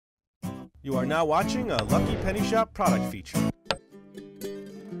You are now watching a Lucky Penny Shop product feature.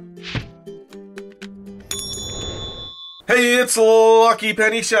 Hey, it's Lucky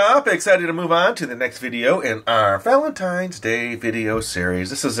Penny Shop. Excited to move on to the next video in our Valentine's Day video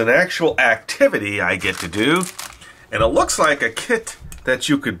series. This is an actual activity I get to do, and it looks like a kit that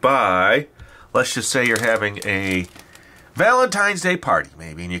you could buy. Let's just say you're having a Valentine's Day party,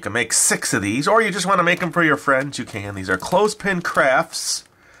 maybe, and you can make 6 of these, or you just want to make them for your friends, you can. These are clothespin crafts.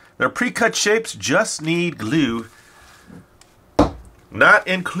 They're pre-cut shapes, just need glue, not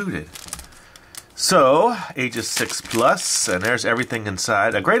included. So, ages 6+, and there's everything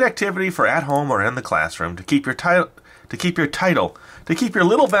inside. A great activity for at home or in the classroom to keep your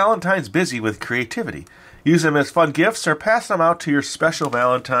little Valentines busy with creativity. Use them as fun gifts or pass them out to your special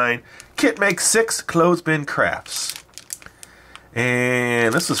Valentine. Kit makes 6 clothespin crafts.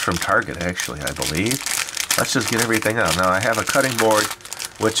 And this is from Target, actually, I believe. Let's just get everything out. Now, I have a cutting board,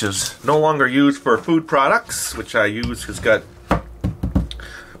 which is no longer used for food products, which I use has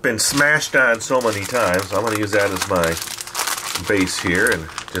been smashed on so many times. So I'm going to use that as my base here and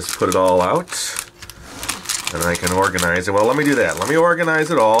just put it all out. And I can organize it. Well, let me do that. Let me organize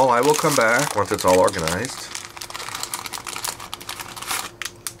it all. I will come back once it's all organized.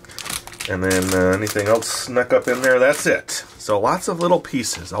 And then anything else snuck up in there, that's it. So lots of little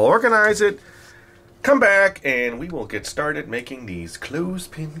pieces. I'll organize it, come back, and we will get started making these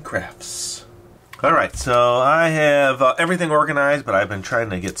clothespin crafts. Alright, so I have everything organized, but I've been trying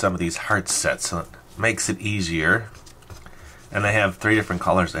to get some of these heart sets, so it makes it easier. And I have 3 different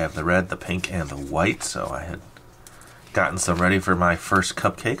colors. I have the red, the pink, and the white, so I had gotten some ready for my first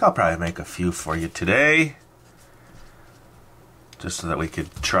cupcake. I'll probably make a few for you today, just so that we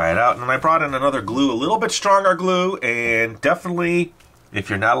could try it out. And I brought in another glue, a little bit stronger glue, and definitely, if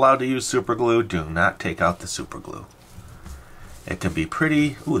you're not allowed to use super glue, do not take out the super glue. It can be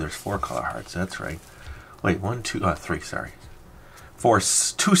pretty. Ooh, there's 4 color hearts, that's right. Wait, 1, 2, 3, sorry. 2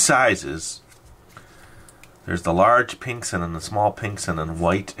 sizes. There's the large pinks, and then the small pinks, and then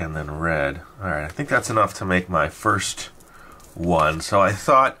white, and then red. Alright, I think that's enough to make my first one. So I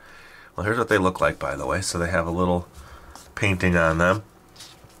thought, well, here's what they look like, by the way. So they have a little painting on them,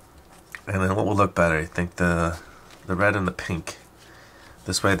 and then what will look better? I think the red and the pink.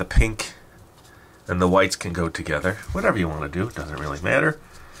 This way the pink and the whites can go together. Whatever you want to do, doesn't really matter.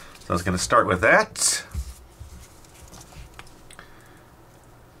 So I was going to start with that.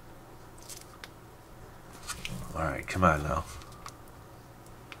 Alright, come on now.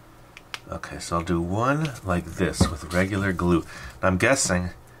 Okay, so I'll do one like this with regular glue. Now I'm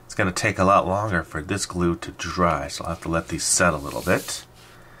guessing it's going to take a lot longer for this glue to dry, so I'll have to let these set a little bit,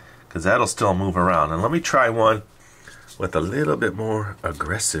 because that'll still move around. And let me try one with a little bit more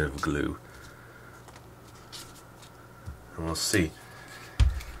aggressive glue, and we'll see.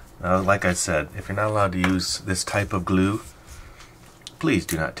 Now, like I said, if you're not allowed to use this type of glue, please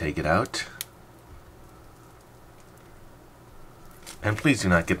do not take it out. And please do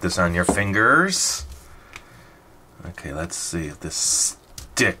not get this on your fingers. Okay, let's see if this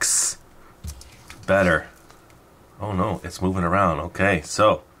sticks better. Oh no, it's moving around. Okay,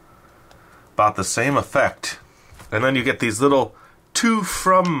 so about the same effect. And then you get these little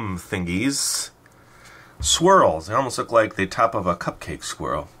to-from thingies. Swirls. They almost look like the top of a cupcake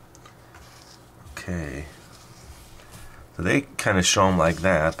swirl. Okay. So they kind of show them like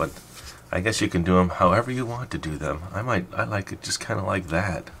that, but I guess you can do them however you want to do them. I like it just kind of like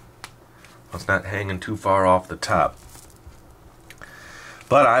that. It's not hanging too far off the top.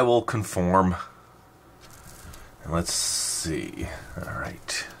 But I will conform. And let's see.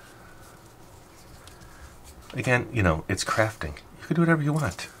 Alright. Again, you know, it's crafting. You can do whatever you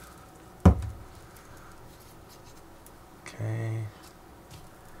want. Okay.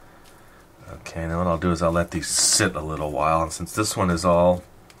 Okay, now what I'll do is I'll let these sit a little while. And since this one is all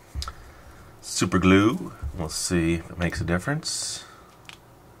super glue, we'll see if it makes a difference.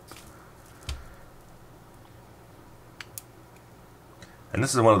 And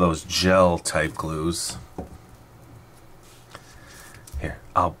this is one of those gel type glues. Here,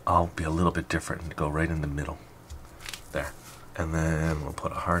 I'll be a little bit different and go right in the middle. There. And then we'll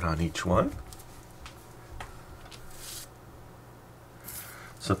put a heart on each one.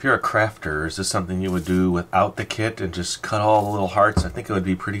 So if you're a crafter, is this something you would do without the kit and just cut all the little hearts? I think it would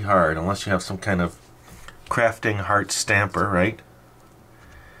be pretty hard unless you have some kind of crafting heart stamper, right?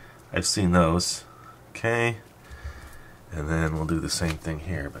 I've seen those. Okay. And then we'll do the same thing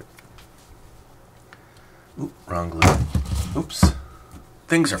here, but oop, wrong glue. Oops.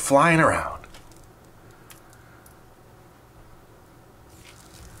 Things are flying around.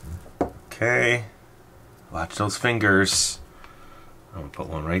 Okay. Watch those fingers. I'm going to put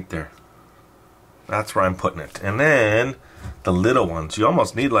one right there. That's where I'm putting it. And then the little ones, you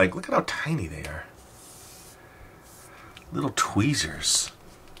almost need like, look at how tiny they are. Little tweezers.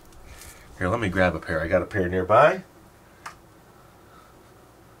 Here, let me grab a pair. I got a pair nearby.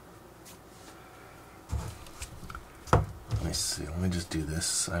 Let me see. Let me just do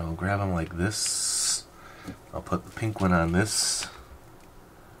this. I will grab them like this. I'll put the pink one on this.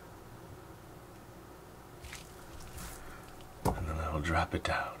 And then I'll drop it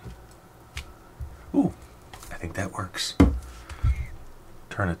down. Ooh, I think that works.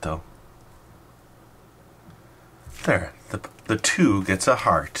 Turn it though. There. The 2 gets a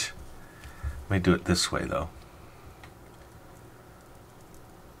heart. Let me do it this way though.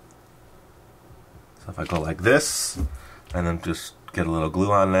 So if I go like this, and then just get a little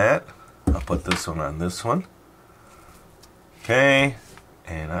glue on that, I'll put this one on this one. Okay,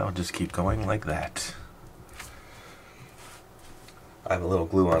 and I'll just keep going like that. I have a little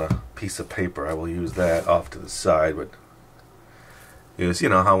glue on a piece of paper. I will use that off to the side, but you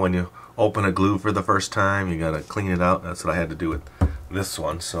know how when you open a glue for the first time, you gotta clean it out. That's what I had to do with this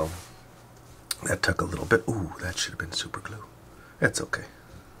one, so that took a little bit. Ooh, that should have been super glue. That's okay.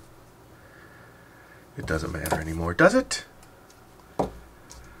 It doesn't matter anymore, does it?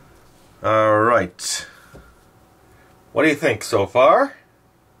 Alright. What do you think so far?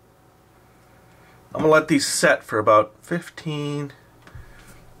 I'm gonna let these set for about 15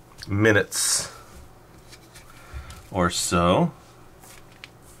 minutes or so.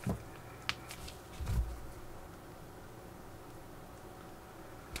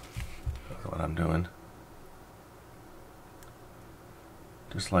 That's what I'm doing.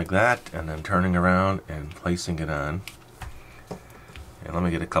 Just like that, and then turning around and placing it on. And let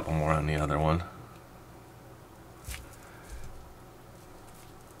me get a couple more on the other one.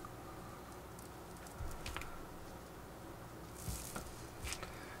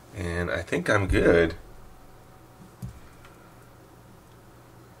 And I think I'm good.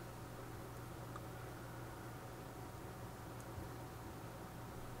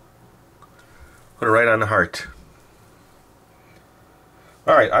 Put it right on the heart.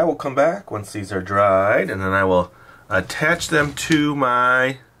 Alright, I will come back once these are dried, and then I will attach them to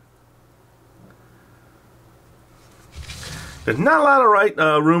my... There's not a lot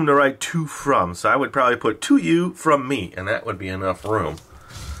of room to write to from, so I would probably put to you from me, and that would be enough room.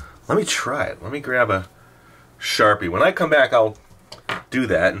 Let me try it. Let me grab a Sharpie. When I come back, I'll do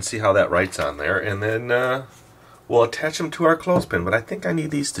that and see how that writes on there, and then we'll attach them to our clothespin. But I think I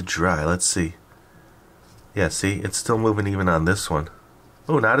need these to dry. Let's see. Yeah, see? It's still moving even on this one.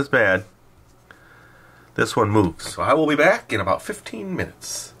 Oh, not as bad. This one moves. So I will be back in about 15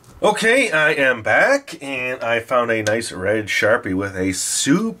 minutes. Okay, I am back, and I found a nice red Sharpie with a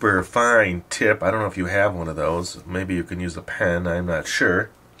super fine tip. I don't know if you have one of those. Maybe you can use a pen. I'm not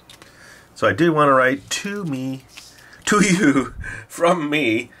sure. So I did want to write to me, to you, from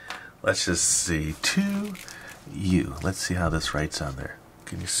me. Let's just see. To you. Let's see how this writes on there.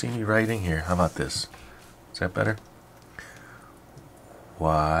 Can you see me writing here? How about this? Is that better?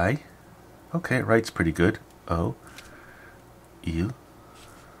 Y. Okay, it writes pretty good. O. You.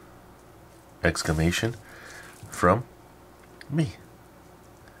 Exclamation. From me.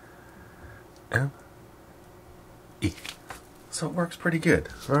 M. E. So it works pretty good.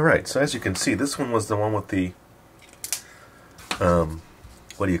 Alright, so as you can see, this one was the one with the,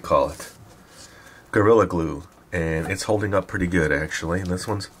 what do you call it? Gorilla Glue. And it's holding up pretty good, actually. And this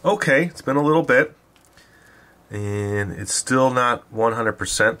one's okay. It's been a little bit. And it's still not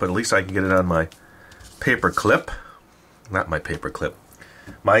 100%, but at least I can get it on my paper clip. Not my paper clip.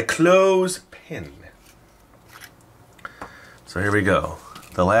 My clothespin. So here we go.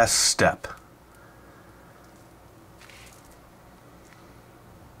 The last step.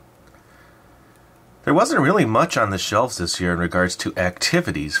 There wasn't really much on the shelves this year in regards to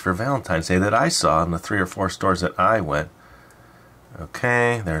activities for Valentine's Day that I saw in the 3 or 4 stores that I went.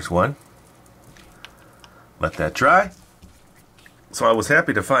 Okay, there's one. Let that dry. So I was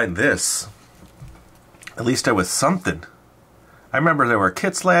happy to find this. At least there was something. I remember there were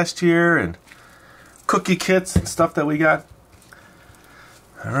kits last year and cookie kits and stuff that we got.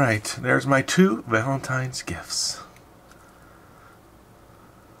 Alright, there's my 2 Valentine's gifts.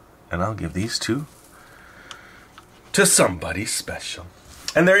 And I'll give these 2 to somebody special.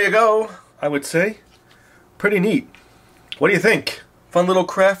 And there you go, I would say. Pretty neat. What do you think? Fun little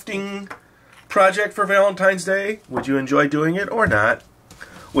crafting project for Valentine's Day? Would you enjoy doing it or not?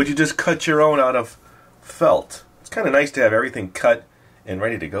 Would you just cut your own out of felt? It's kind of nice to have everything cut and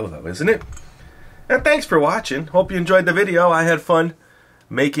ready to go though, isn't it? And thanks for watching. Hope you enjoyed the video. I had fun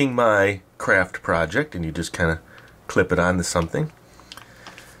making my craft project, and you just kind of clip it onto something.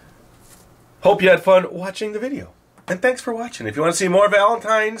 Hope you had fun watching the video. And thanks for watching. If you want to see more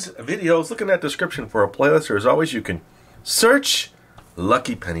Valentine's videos, look in that description for a playlist. Or as always, you can search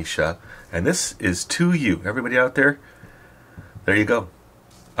Lucky Penny Shop. And this is to you. Everybody out there, there you go.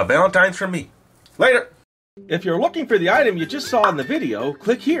 A Valentine's from me. Later. If you're looking for the item you just saw in the video,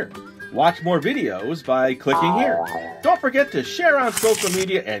 click here. Watch more videos by clicking here. Don't forget to share on social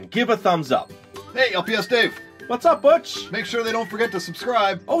media and give a thumbs up. Hey, LPS-Dave. What's up, Butch? Make sure they don't forget to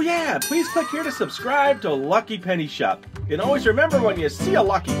subscribe. Oh yeah, please click here to subscribe to Lucky Penny Shop. And always remember, when you see a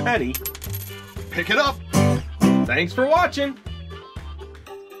lucky penny, pick it up. Thanks for watching.